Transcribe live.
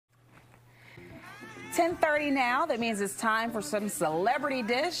10:30 now. That means it's time for some celebrity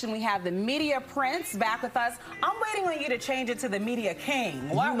dish, and we have the media prince back with us. I'm waiting on you to change it to the media king.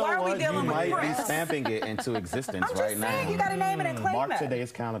 Why are we dealing with Prince? You might be stamping it into existence right now. I'm just saying, you got to name it and claim Mark it.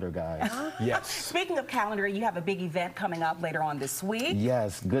 today's calendar, guys. Yes. Speaking of calendar, you have a big event coming up later on this week.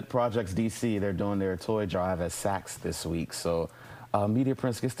 Yes, Good Projects DC. They're doing their toy drive at Saks this week, so Media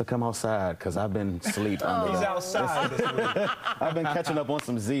Prince gets to come outside because I've been asleep. He's outside this week. I've been catching up on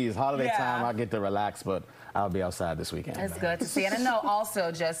some Z's. Holiday time, I get to relax, but I'll be outside this weekend. It's good to see. And I know also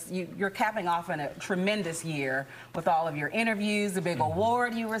just you're capping off on a tremendous year with all of your interviews, the big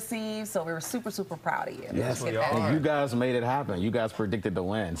award you received. So we were super, super proud of you. Yes, and you guys made it happen. You guys predicted the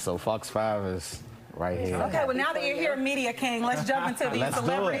win. So Fox 5 is right here. Okay, well, now that you're here, Media King, let's jump into these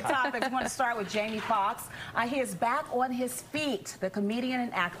celebrity topics. We want to start with Jamie Foxx. He is back on his feet. The comedian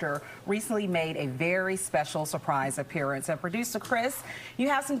and actor recently made a very special surprise appearance. And producer Chris, you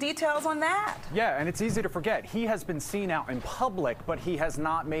have some details on that? Yeah, and it's easy to forget. He has been seen out in public, but he has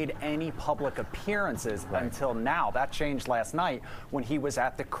not made any public appearances until now. That changed last night when he was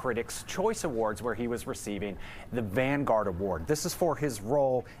at the Critics' Choice Awards, where he was receiving the Vanguard Award. This is for his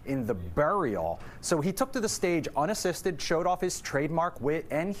role in The Burial. So he took to the stage unassisted, showed off his trademark wit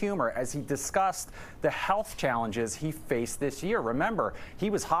and humor as he discussed the health challenges he faced this year. Remember,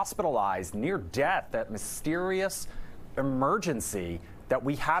 he was hospitalized near death, that mysterious emergency that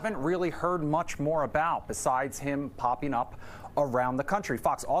we haven't really heard much more about besides him popping up around the country.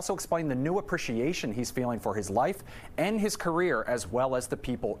 Fox also explained the new appreciation he's feeling for his life and his career, as well as the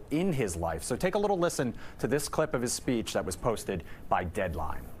people in his life. So take a little listen to this clip of his speech that was posted by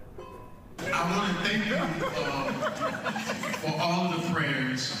Deadline. I want to thank you for all of the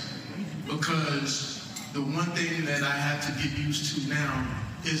prayers, because the one thing that I have to get used to now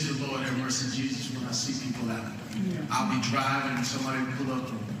is the Lord have mercy Jesus when I see people out. I'll be driving and somebody will pull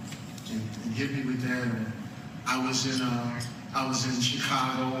up and hit me with that. Or I was in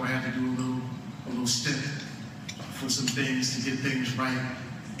Chicago. I had to do a little stint for some things to get things right.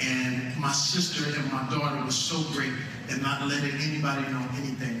 And my sister and my daughter was so great in not letting anybody know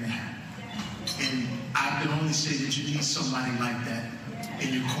anything that happened. And I can only say that you need somebody like that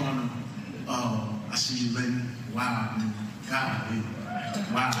in your corner. I see you, lady. Wow, man. God,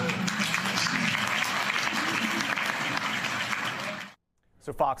 wow.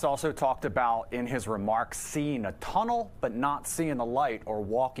 So Fox also talked about in his remarks seeing a tunnel but not seeing the light or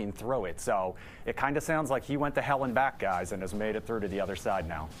walking through it. So it kind of sounds like he went to hell and back, guys, and has made it through to the other side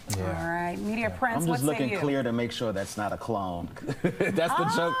now. All right, Media Prince, I'm just looking clear to make sure that's not a clone. That's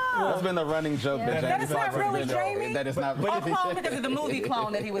the joke. That's been the running joke. Yeah, that is not really Jamie? That is not clone because of the movie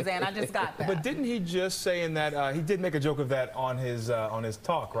Clone that he was in. I just got that. But didn't he just say in that, he did make a joke of that on his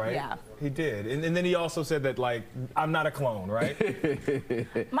talk, right? Yeah. He did. And then he also said that, like, I'm not a clone, right?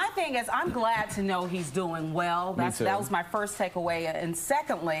 My thing is, I'm glad to know he's doing well. That was my first takeaway. And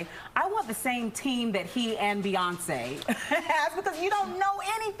secondly, I want the same team that he and Beyonce has, because you don't know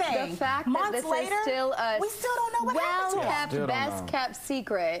anything. The fact Months that this later, is still a we still don't know what happened to him. well-kept, best-kept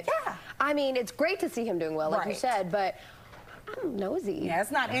secret. Yeah. I mean, it's great to see him doing well, like you said, but I'm nosy. Yeah,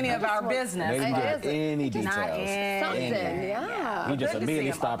 it's not any of our business. They didn't get any details. Something, yeah. He just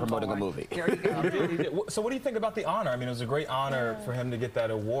immediately stopped promoting a movie. There you go. So what do you think about the honor? I mean, it was a great honor for him to get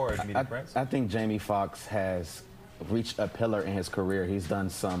that award, Media Prince. I think Jamie Foxx has reached a pillar in his career. He's done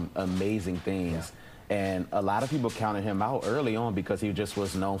some amazing things. And a lot of people counted him out early on because he just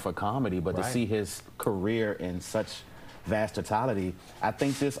was known for comedy. But to see his career in such vast totality, I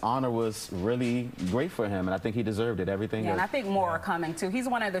think this honor was really great for him, and I think he deserved it. Everything. Yeah, and I think more are coming too. He's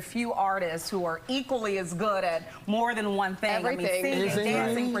one of the few artists who are equally as good at more than one thing. Everything. I mean, singing,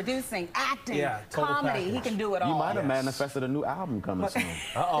 dancing, producing, acting, comedy. He can do it all. You might have manifested a new album coming soon.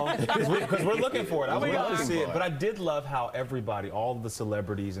 Because we're looking for it. I would love to see it. But I did love how everybody, all of the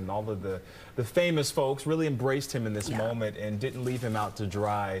celebrities and all of the famous folks really embraced him in this moment and didn't leave him out to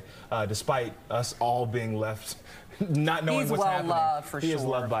dry, despite us all being left not knowing what's happening. He's well loved, for sure. He is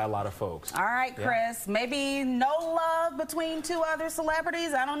loved by a lot of folks. All right, Chris. Maybe no love between two other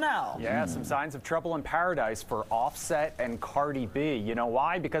celebrities? I don't know. Yeah, some signs of trouble in paradise for Offset and Cardi B. You know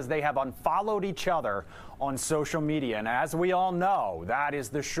why? Because they have unfollowed each other on social media. And as we all know, that is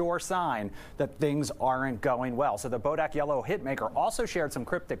the sure sign that things aren't going well. So the Bodak Yellow hitmaker also shared some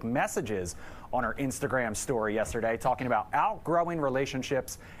cryptic messages on her Instagram story yesterday, talking about outgrowing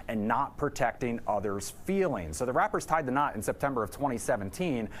relationships and not protecting others' feelings. So the rappers tied the knot in September of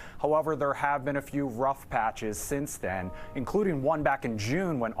 2017. However, there have been a few rough patches since then, including one back in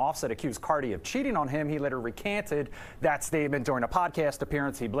June when Offset accused Cardi of cheating on him. He later recanted that statement during a podcast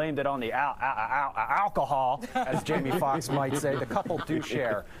appearance. He blamed it on the alcohol alcohol, as Jamie Foxx might say. The couple do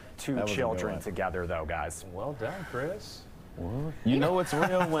share 2 children together, though, guys. Well done, Chris. You know it's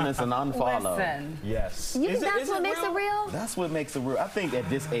real when it's an unfollow. Listen. Yes. You think that's what makes it real? That's what makes it real. I think at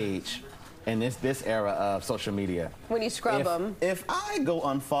this age, in this era of social media, When you scrub them. if I go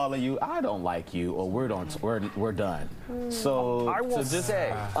unfollow you, I don't like you, or we're done. So I will to just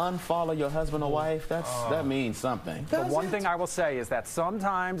say, unfollow your husband or wife, that means something. the one thing I will say is that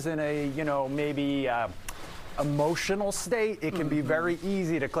sometimes in a, maybe emotional state, it can be very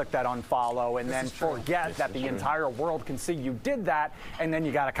easy to click that unfollow and then forget that the entire world can see you did that, and then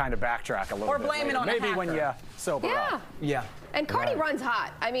you got to kind of backtrack a little bit. Or blame it on a maybe when hacker. you sober up. Yeah. And Cardi runs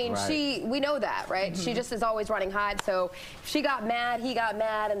hot. I mean, Right. we know that, right? She just is always running hot. So if she got mad, he got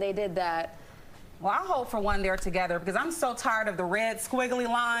mad, and they did that. Well, I hope for one they're together because I'm so tired of the red squiggly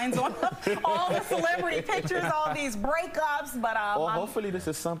lines on all the celebrity pictures, all these breakups. But Well, hopefully this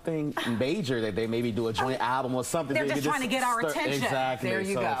is something major that they maybe do a joint album or something. They're They just could trying to get our attention. Exactly. There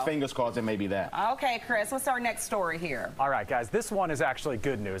you so go. fingers crossed it may be that. Okay, Chris, what's our next story here? All right, guys, this one is actually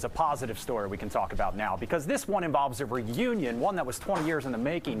good news, a positive story we can talk about now, because this one involves a reunion, one that was 20 years in the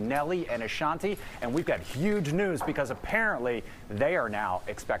making, Nelly and Ashanti, and we've got huge news because apparently they are now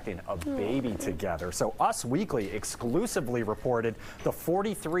expecting a baby together. So Us Weekly exclusively reported the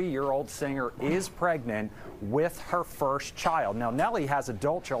 43-year-old singer is pregnant with her first child. Now, Nelly has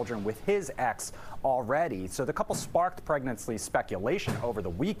adult children with his ex already, so the couple sparked pregnancy speculation over the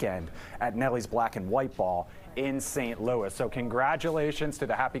weekend at Nelly's Black and White Ball in St. Louis. So congratulations to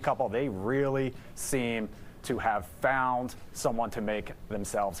the happy couple. They really seem to have found someone to make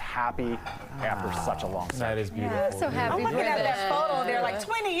themselves happy after such a long time. That is beautiful. I'm so happy I'm for looking at that them. photo. They're like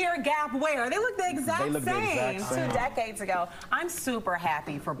 20-year gap where? They look the exact They look the same. exact same. 2 decades ago. I'm super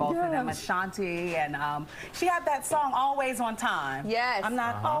happy for both of them, Ashanti, and she had that song Always on Time. Yes. I'm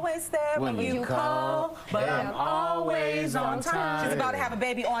not always there when you call, but I'm always on time. She's about to have a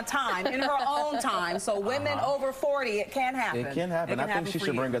baby on time, in her own time. So women over 40, it can happen. It can happen. I think she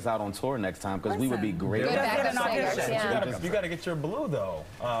should bring us out on tour next time because we would be great. Good Let's get backup an singers, audition. yeah. You got to get your blue, though.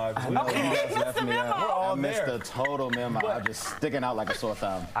 Missed the memo. I missed there. the total memo. I'm just sticking out like a sore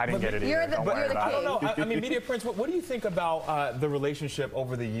thumb. I didn't get it You're either. the, Don't you're worry the about king. it. I don't know. I mean, Media Prince, what do you think about the relationship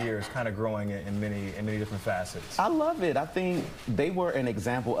over the years, kind of growing in many different facets? I love it. I think they were an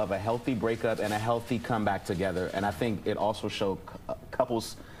example of a healthy breakup and a healthy comeback together. And I think it also showed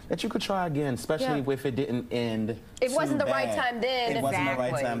couples that you could try again, especially if it didn't end. It wasn't too the right bad. time then. It wasn't the right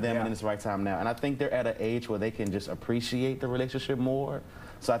Exactly. time then, and it's the right time now. And I think they're at an age where they can just appreciate the relationship more.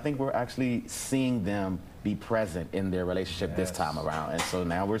 So I think we're actually seeing them be present in their relationship this time around. And so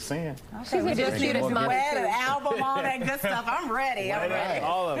now we're seeing. Okay, we just cute need as a mommy, wed, too. an album, all that good stuff. I'm ready. I'm ready.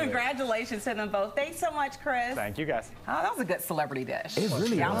 All of it. Congratulations to them both. Thanks so much, Chris. Thank you, guys. Oh, that was a good celebrity dish. It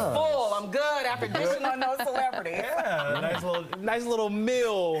really Yeah, was. I'm full. I'm good after dishing on those celebrities. Yeah, nice little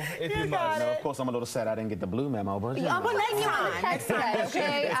meal, if you got must. No, of course, I'm a little sad I didn't get the blue memo, but Well, next time. Text that,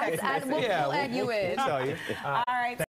 okay? We'll add you in. I'll tell you. All right.